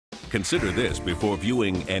Consider this before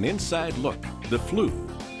viewing An Inside Look, the flu.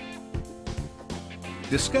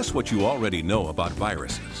 Discuss what you already know about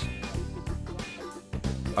viruses.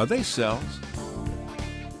 Are they cells?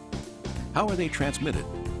 How are they transmitted?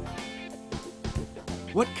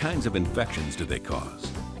 What kinds of infections do they cause?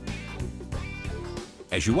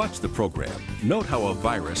 As you watch the program, note how a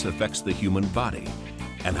virus affects the human body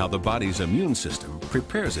and how the body's immune system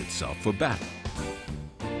prepares itself for battle.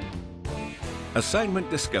 Assignment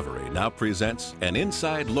Discovery now presents An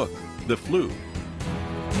Inside Look, the flu.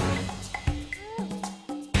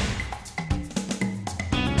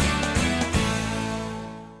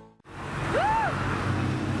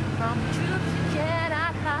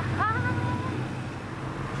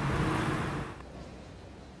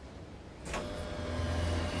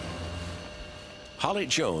 Holly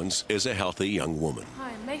Jones is a healthy young woman.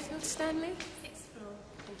 Hi, Mayfield Stanley. 6th floor.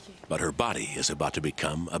 Thank you. But her body is about to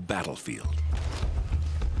become a battlefield.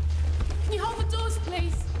 Can you hold the doors,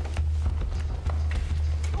 please?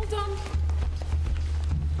 Hold on.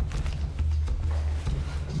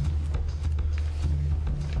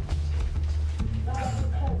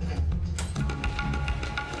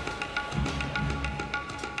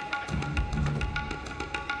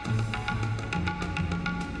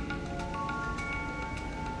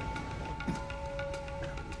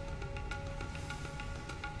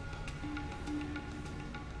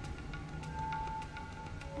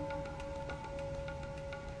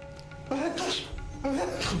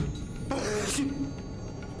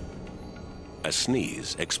 A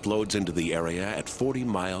sneeze explodes into the area at 40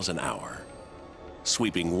 miles an hour,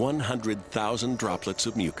 sweeping 100,000 droplets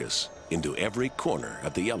of mucus into every corner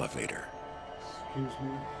of the elevator. Excuse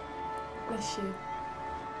me. Bless you.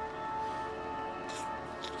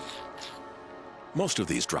 Most of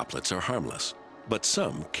these droplets are harmless, but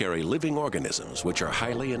some carry living organisms which are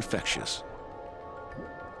highly infectious.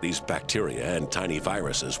 These bacteria and tiny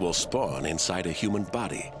viruses will spawn inside a human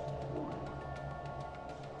body.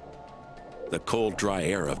 The cold, dry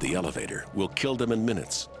air of the elevator will kill them in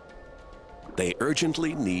minutes. They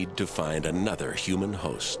urgently need to find another human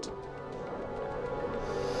host.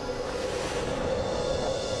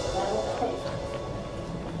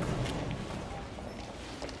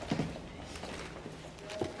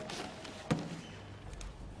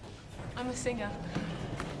 I'm a singer.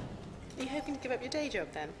 Are you hoping to give up your day job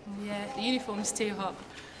then? Yeah, the uniform's too hot.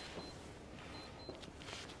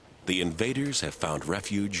 The invaders have found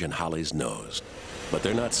refuge in Holly's nose, but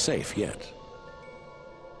they're not safe yet.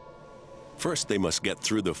 First, they must get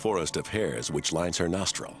through the forest of hairs which lines her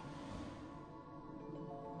nostril.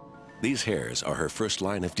 These hairs are her first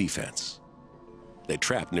line of defense. They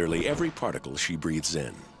trap nearly every particle she breathes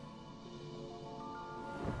in.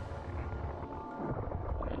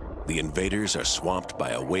 The invaders are swamped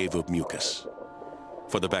by a wave of mucus.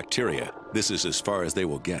 For the bacteria, this is as far as they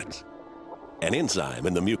will get. An enzyme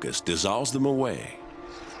in the mucus dissolves them away.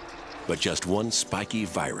 But just one spiky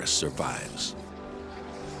virus survives.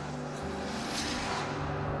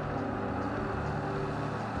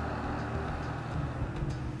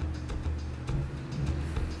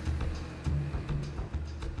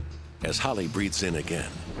 As Holly breathes in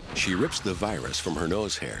again, she rips the virus from her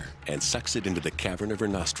nose hair and sucks it into the cavern of her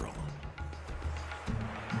nostril.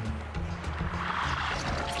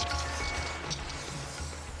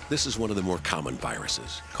 This is one of the more common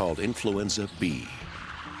viruses, called influenza B.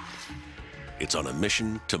 It's on a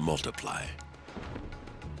mission to multiply.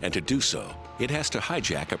 And to do so, it has to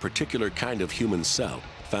hijack a particular kind of human cell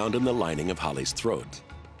found in the lining of Holly's throat.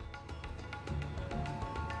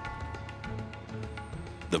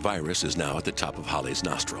 The virus is now at the top of Holly's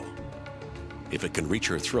nostril. If it can reach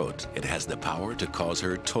her throat, it has the power to cause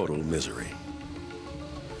her total misery.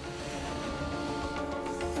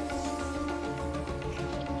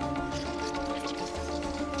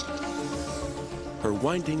 Her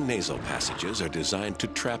winding nasal passages are designed to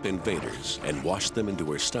trap invaders and wash them into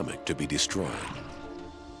her stomach to be destroyed.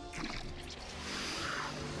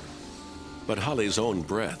 But Holly's own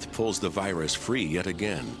breath pulls the virus free yet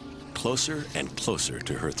again, closer and closer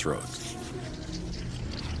to her throat.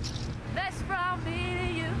 That's from me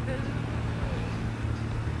to you.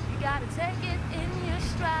 You gotta take it in your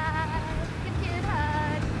stride. You can't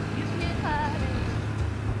hide, you can't hide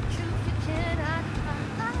it. Truth you cannot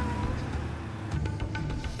hide.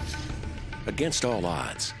 Against all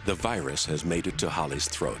odds, the virus has made it to Holly's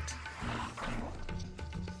throat.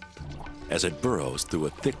 As it burrows through a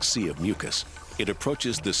thick sea of mucus, it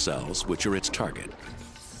approaches the cells which are its target.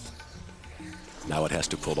 Now it has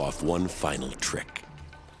to pull off one final trick.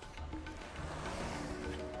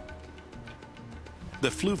 The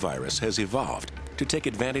flu virus has evolved to take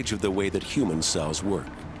advantage of the way that human cells work.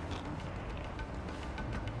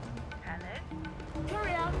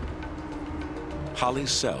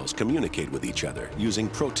 Holly's cells communicate with each other using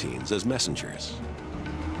proteins as messengers.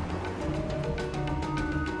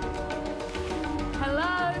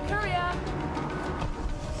 Hello, courier.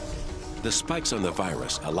 The spikes on the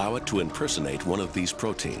virus allow it to impersonate one of these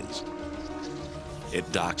proteins.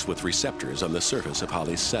 It docks with receptors on the surface of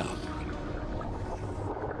Holly's cell.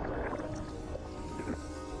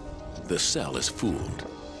 The cell is fooled.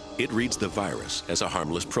 It reads the virus as a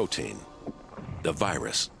harmless protein. The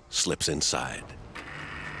virus slips inside.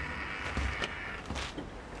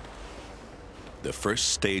 The first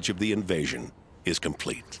stage of the invasion is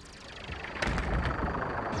complete.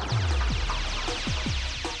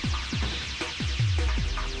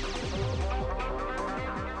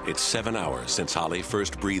 It's 7 hours since Holly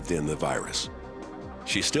first breathed in the virus.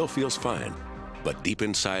 She still feels fine, but deep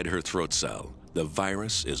inside her throat cell, the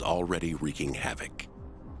virus is already wreaking havoc.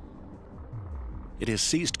 It has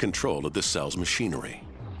seized control of the cell's machinery.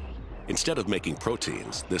 Instead of making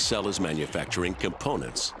proteins, the cell is manufacturing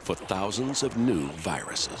components for thousands of new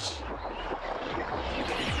viruses.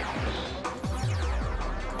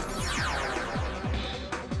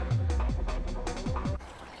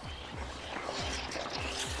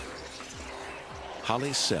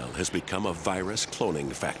 Holly's cell has become a virus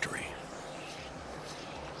cloning factory.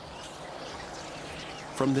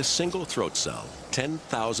 From this single throat cell,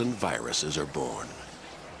 10,000 viruses are born.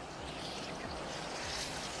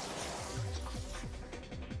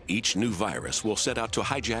 Each new virus will set out to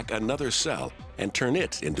hijack another cell and turn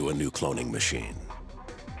it into a new cloning machine.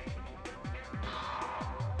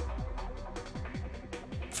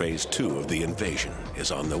 Phase 2 of the invasion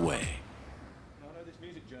is on the way. I know this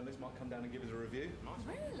music journalist might come down and give us a review.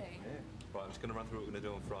 Really? Yeah. Right, I'm just going to run through what we're going to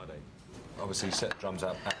do on Friday. Obviously, set drums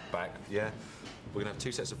up, back, yeah? We're going to have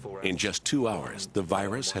 2 sets of 4 rounds. In just 2 hours, the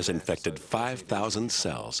virus has infected 5,000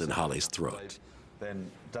 cells in Holly's throat.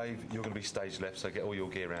 Then, Dave, you're going to be stage left, so get all your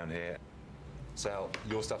gear around here. Sal,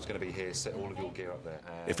 your stuff's going to be here, set all of your gear up there.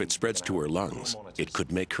 If it spreads to her lungs, it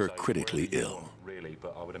could make her critically ill. Really,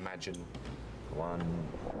 but I would imagine 1,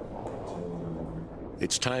 2...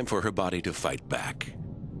 It's time for her body to fight back.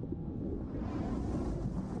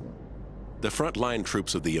 The frontline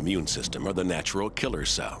troops of the immune system are the natural killer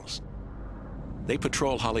cells. They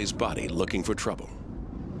patrol Holly's body looking for trouble.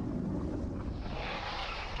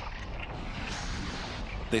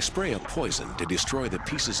 They spray a poison to destroy the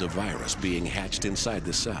pieces of virus being hatched inside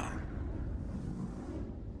the cell.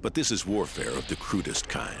 But this is warfare of the crudest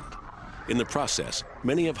kind. In the process,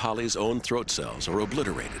 many of Holly's own throat cells are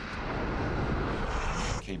obliterated.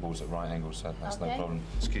 Keyboards at right angles, so that's Okay. no problem.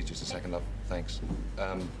 Excuse just a second, love. Thanks.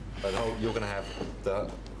 You're going to have the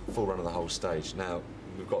full run of the whole stage. Now,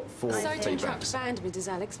 we've got 4 Sorry to tea interrupt bags. band me, does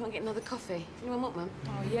Alex? Might get another coffee. Anyone want one?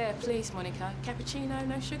 Oh, yeah, please, Monica. Cappuccino,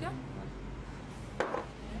 no sugar?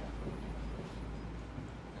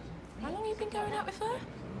 How long have you been going out with her?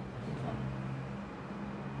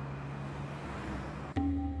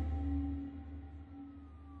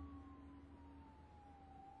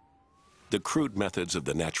 The crude methods of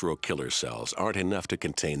the natural killer cells aren't enough to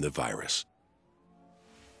contain the virus.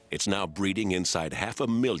 It's now breeding inside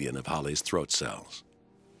 500,000 of Holly's throat cells.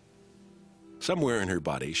 Somewhere in her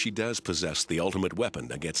body, she does possess the ultimate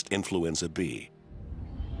weapon against influenza B.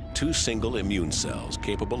 2 single immune cells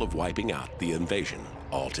capable of wiping out the invasion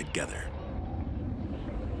altogether.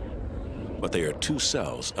 But they are 2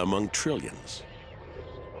 cells among trillions.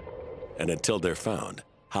 And until they're found,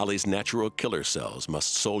 Holly's natural killer cells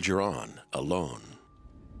must soldier on alone.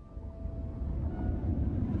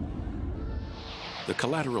 The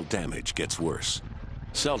collateral damage gets worse.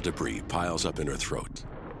 Cell debris piles up in her throat.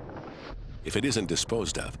 If it isn't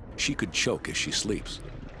disposed of, she could choke as she sleeps.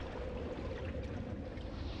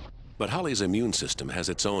 But Holly's immune system has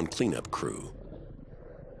its own cleanup crew.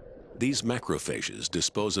 These macrophages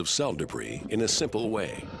dispose of cell debris in a simple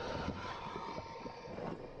way.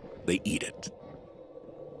 They eat it.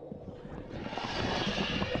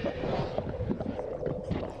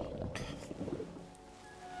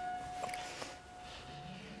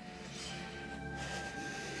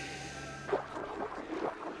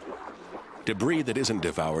 Debris that isn't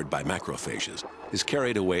devoured by macrophages is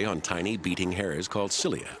carried away on tiny beating hairs called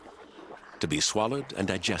cilia, to be swallowed and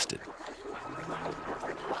digested.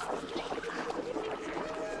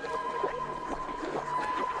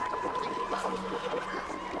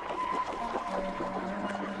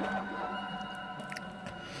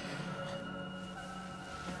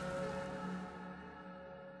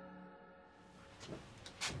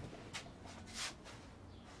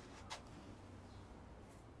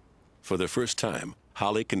 For the first time,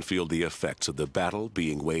 Holly can feel the effects of the battle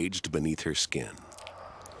being waged beneath her skin.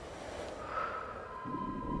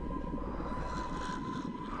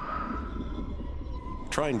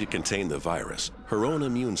 Trying to contain the virus, her own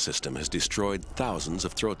immune system has destroyed thousands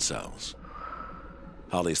of throat cells.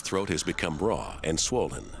 Holly's throat has become raw and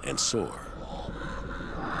swollen and sore.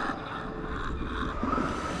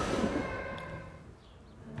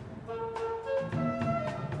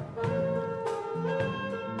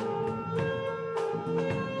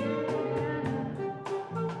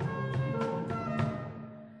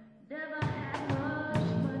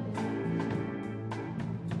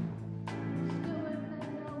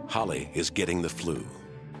 Holly is getting the flu,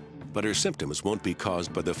 but her symptoms won't be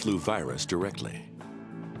caused by the flu virus directly.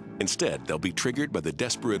 Instead, they'll be triggered by the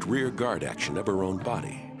desperate rear guard action of her own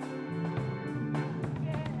body.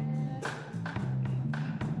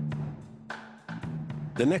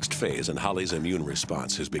 The next phase in Holly's immune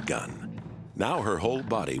response has begun. Now her whole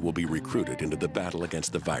body will be recruited into the battle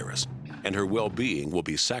against the virus, and her well-being will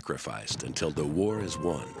be sacrificed until the war is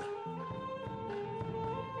won.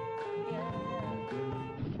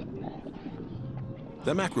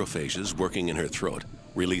 The macrophages working in her throat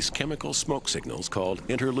release chemical smoke signals called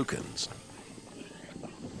interleukins.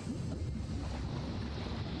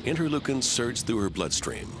 Interleukins surge through her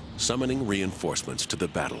bloodstream, summoning reinforcements to the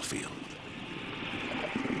battlefield.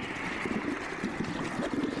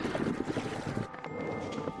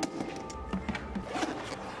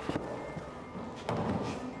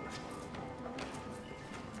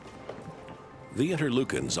 The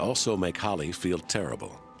interleukins also make Holly feel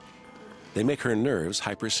terrible. They make her nerves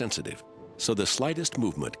hypersensitive, so the slightest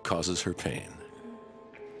movement causes her pain.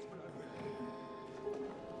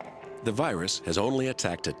 The virus has only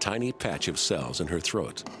attacked a tiny patch of cells in her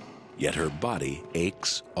throat, yet her body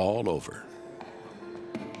aches all over.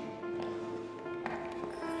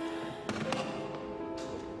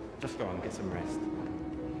 Just go and get some rest.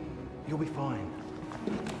 You'll be fine.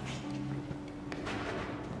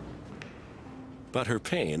 But her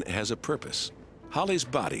pain has a purpose. Holly's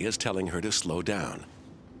body is telling her to slow down.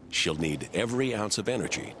 She'll need every ounce of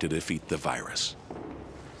energy to defeat the virus.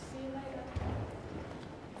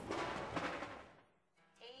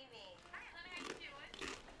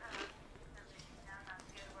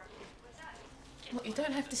 Look, you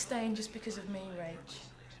don't have to stay in just because of me, Rach.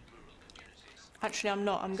 Actually, I'm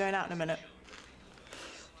not. I'm going out in a minute.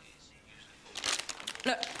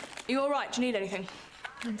 Look, are you all right? Do you need anything?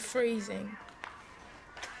 I'm freezing.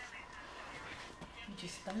 You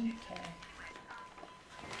just don't care.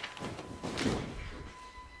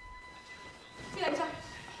 See you later.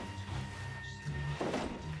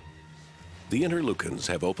 The interleukins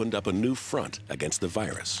have opened up a new front against the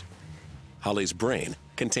virus. Holly's brain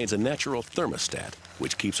contains a natural thermostat,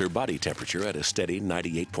 which keeps her body temperature at a steady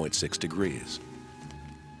 98.6 degrees.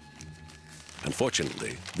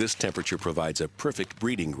 Unfortunately, this temperature provides a perfect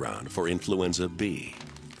breeding ground for influenza B.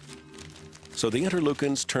 So the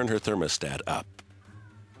interleukins turn her thermostat up.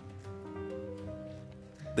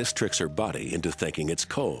 This tricks her body into thinking it's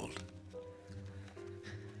cold.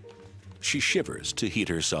 She shivers to heat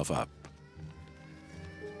herself up.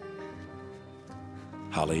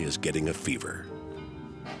 Holly is getting a fever.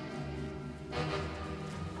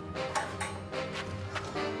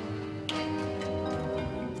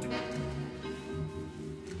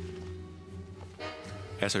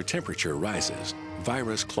 As her temperature rises,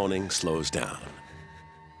 virus cloning slows down.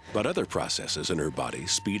 But other processes in her body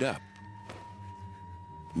speed up.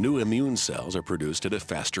 New immune cells are produced at a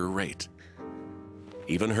faster rate.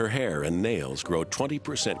 Even her hair and nails grow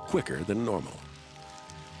 20% quicker than normal.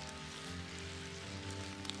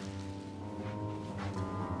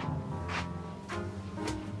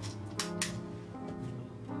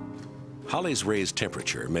 Holly's raised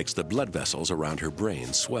temperature makes the blood vessels around her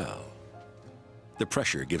brain swell. The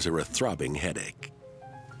pressure gives her a throbbing headache.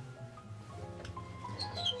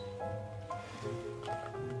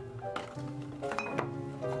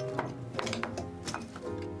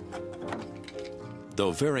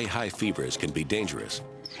 Though very high fevers can be dangerous,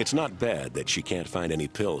 it's not bad that she can't find any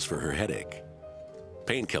pills for her headache.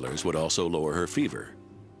 Painkillers would also lower her fever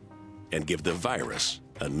and give the virus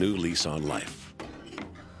a new lease on life.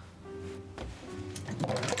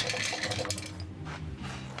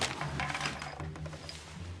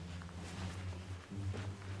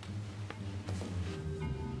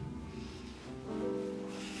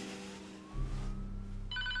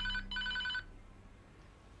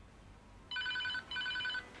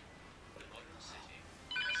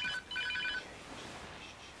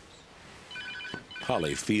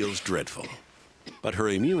 Holly feels dreadful, but her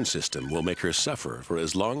immune system will make her suffer for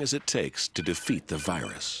as long as it takes to defeat the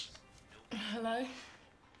virus. Hello?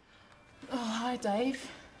 Oh, hi, Dave.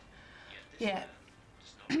 Yeah.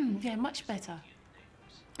 Yeah, much better.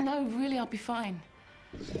 No, really, I'll be fine.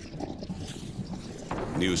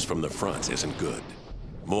 News from the front isn't good.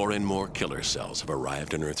 More and more killer cells have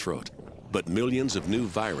arrived in her throat, but millions of new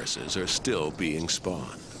viruses are still being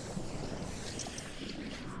spawned.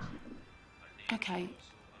 Okay.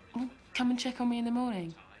 Well, come and check on me in the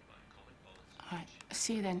morning. All right.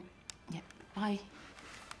 See you then. Yeah. Bye.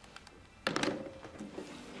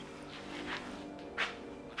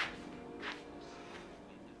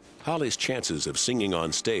 Holly's chances of singing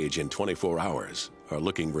on stage in 24 hours are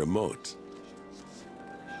looking remote.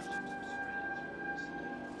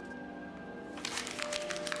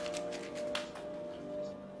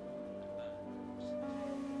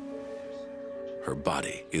 Her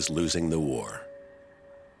body is losing the war.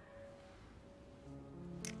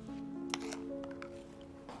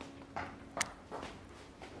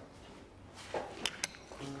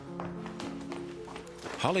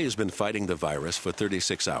 Holly has been fighting the virus for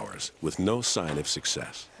 36 hours with no sign of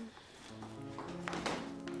success.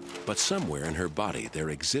 But somewhere in her body there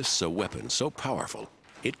exists a weapon so powerful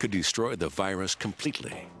it could destroy the virus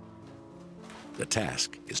completely. The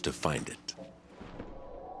task is to find it.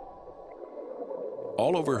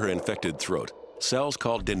 All over her infected throat, cells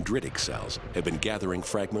called dendritic cells have been gathering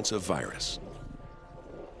fragments of virus.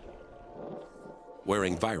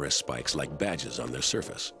 Wearing virus spikes like badges on their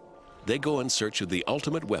surface, they go in search of the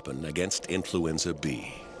ultimate weapon against influenza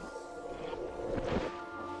B.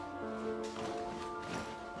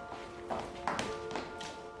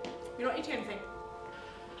 You're not eating anything.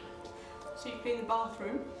 So you clean the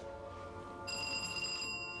bathroom.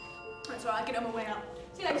 That's all right, I'll get on my way out.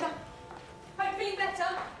 See you later. Hope you're feeling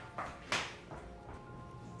better.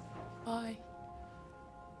 Bye.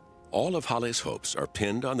 All of Holly's hopes are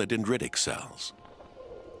pinned on the dendritic cells.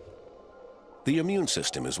 The immune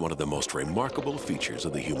system is one of the most remarkable features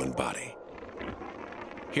of the human body.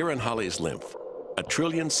 Here in Holly's lymph, 1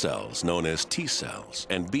 trillion cells known as T cells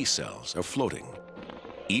and B cells are floating,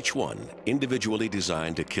 each one individually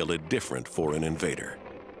designed to kill a different foreign invader.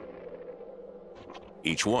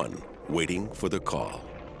 Each one waiting for the call.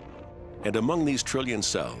 And among these trillion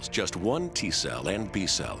cells, just one T cell and B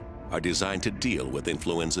cell are designed to deal with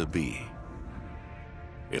influenza B.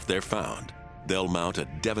 If they're found, they'll mount a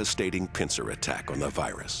devastating pincer attack on the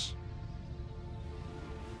virus.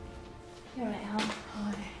 You're right, Hal.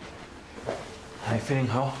 Hi. How you feeling,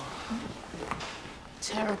 Hal?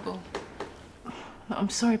 Terrible. I'm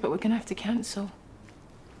sorry, but we're gonna have to cancel.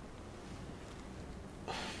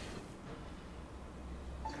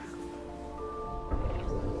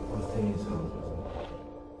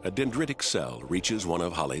 A dendritic cell reaches one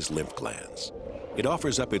of Holly's lymph glands. It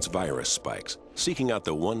offers up its virus spikes, seeking out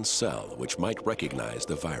the one cell which might recognize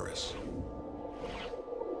the virus.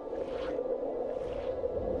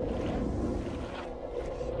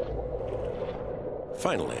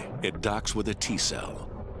 Finally, it docks with a T cell.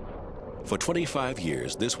 For 25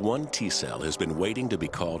 years, this one T cell has been waiting to be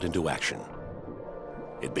called into action.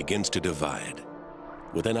 It begins to divide.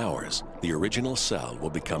 Within hours, the original cell will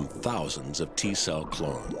become thousands of T cell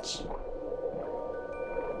clones.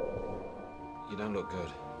 You don't look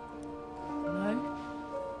good. No?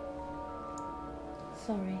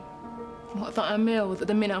 Sorry. What about a meal that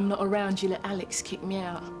the minute I'm not around, you let Alex kick me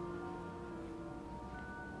out? And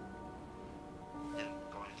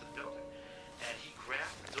going into the building. And he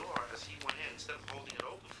grabbed the door as he went in instead of holding it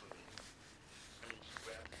open for me. I mean, he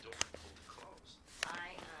grabbed the door and pulled it closed.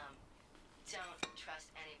 I don't trust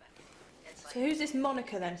anybody. It's like So who's this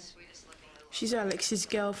Monica then? the sweetest looking little She's Alex's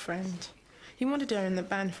girlfriend. He wanted her in the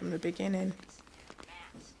band from the beginning.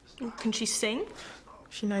 Can she sing?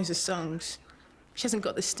 She knows the songs. She hasn't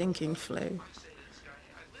got the stinking flu.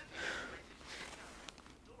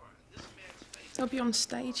 They'll be on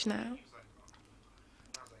stage now.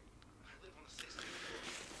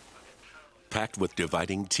 Packed with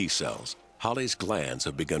dividing T cells, Holly's glands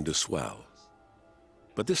have begun to swell.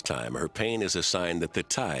 But this time, her pain is a sign that the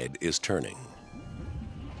tide is turning.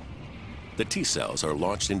 The T cells are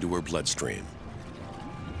launched into her bloodstream.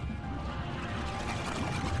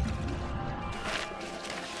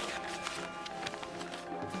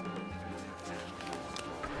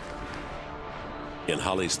 In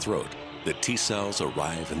Holly's throat, the T cells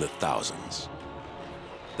arrive in the thousands.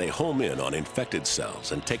 They home in on infected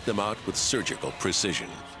cells and take them out with surgical precision.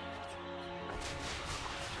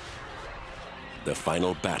 The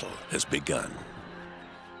final battle has begun.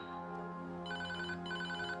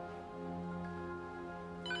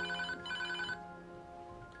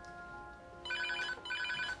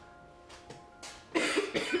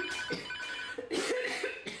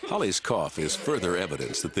 Holly's cough is further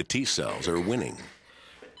evidence that the T cells are winning.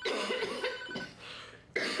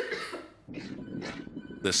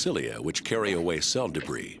 The cilia, which carry away cell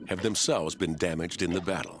debris, have themselves been damaged in the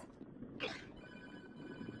battle.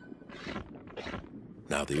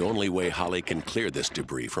 Now, the only way Holly can clear this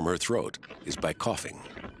debris from her throat is by coughing.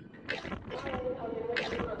 Fine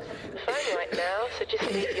right now, so just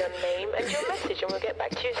leave your name and your message and we'll get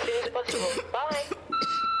back to you as soon as possible. Bye.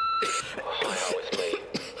 Oh, hi, it's me.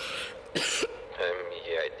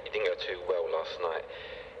 Yeah, it didn't go too well last night.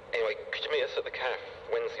 Anyway, could you meet us at the cafe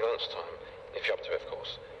Wednesday lunchtime? If you're up to it, of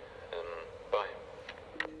course. Bye.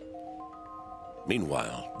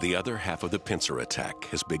 Meanwhile, the other half of the pincer attack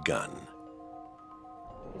has begun.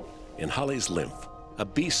 In Holly's lymph, a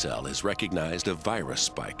B cell has recognized a virus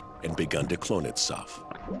spike and begun to clone itself.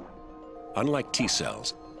 Unlike T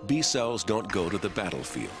cells, B cells don't go to the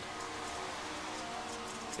battlefield.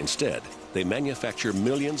 Instead, they manufacture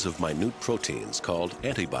millions of minute proteins called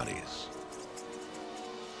antibodies.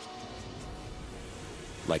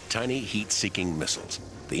 Like tiny heat-seeking missiles,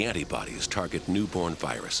 the antibodies target newborn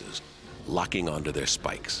viruses, locking onto their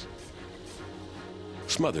spikes.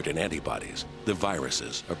 Smothered in antibodies, the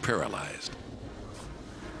viruses are paralyzed.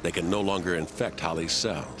 They can no longer infect Holly's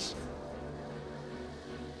cells.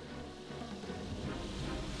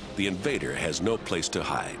 The invader has no place to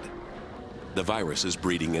hide. The viruses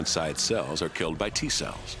breeding inside cells are killed by T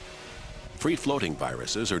cells. Free-floating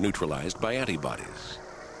viruses are neutralized by antibodies.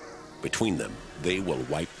 Between them, they will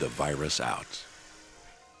wipe the virus out.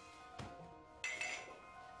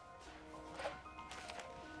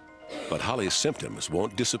 But Holly's symptoms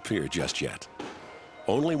won't disappear just yet.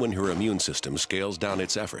 Only when her immune system scales down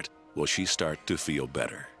its effort will she start to feel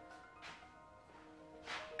better.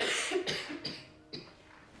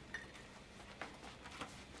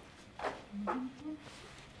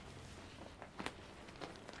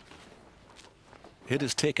 It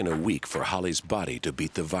has taken a week for Holly's body to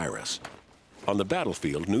beat the virus. On the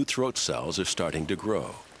battlefield, new throat cells are starting to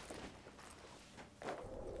grow.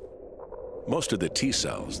 Most of the T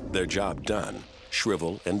cells, their job done,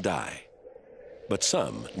 shrivel and die. But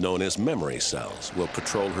some, known as memory cells, will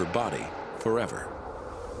patrol her body forever.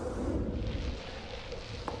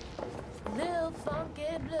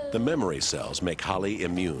 The memory cells make Holly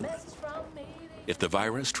immune. If the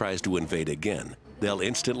virus tries to invade again, they'll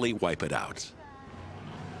instantly wipe it out.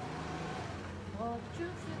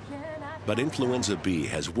 But influenza B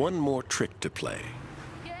has one more trick to play.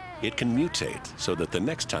 It can mutate so that the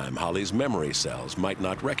next time Holly's memory cells might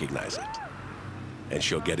not recognize it, and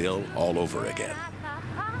she'll get ill all over again.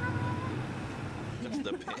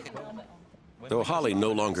 Though Holly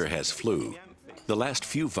no longer has flu, the last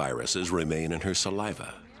few viruses remain in her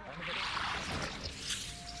saliva.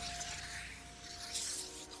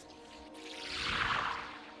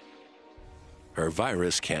 Her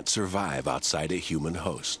virus can't survive outside a human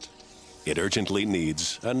host. It urgently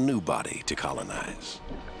needs a new body to colonize.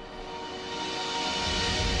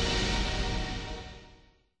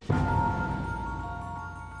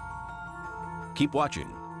 Keep watching.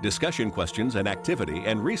 Discussion questions and activity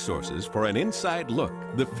and resources for an inside look,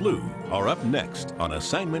 the flu, are up next on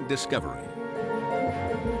Assignment Discovery.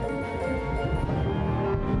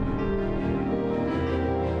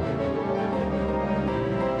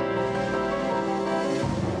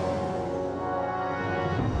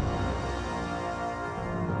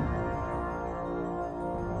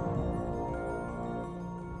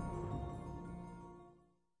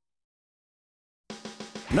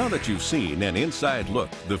 Now that you've seen an inside look,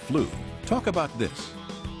 the flu, talk about this.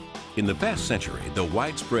 In the past century, the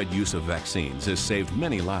widespread use of vaccines has saved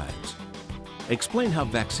many lives. Explain how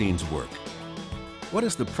vaccines work. What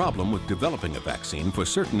is the problem with developing a vaccine for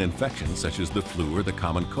certain infections such as the flu or the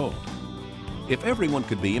common cold? If everyone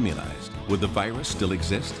could be immunized, would the virus still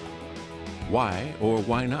exist? Why or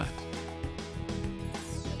why not?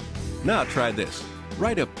 Now try this.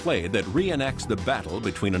 Write a play that reenacts the battle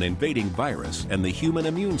between an invading virus and the human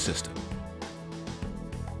immune system.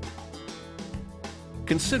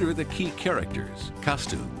 Consider the key characters,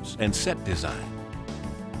 costumes, and set design.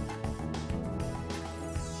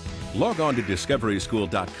 Log on to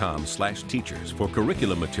discoveryschool.com/teachers for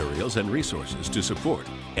curriculum materials and resources to support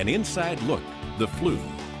an inside look, the flu.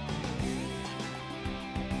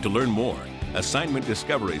 To learn more, Assignment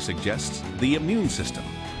Discovery suggests The Immune System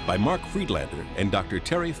by Mark Friedlander and Dr.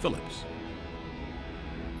 Terry Phillips.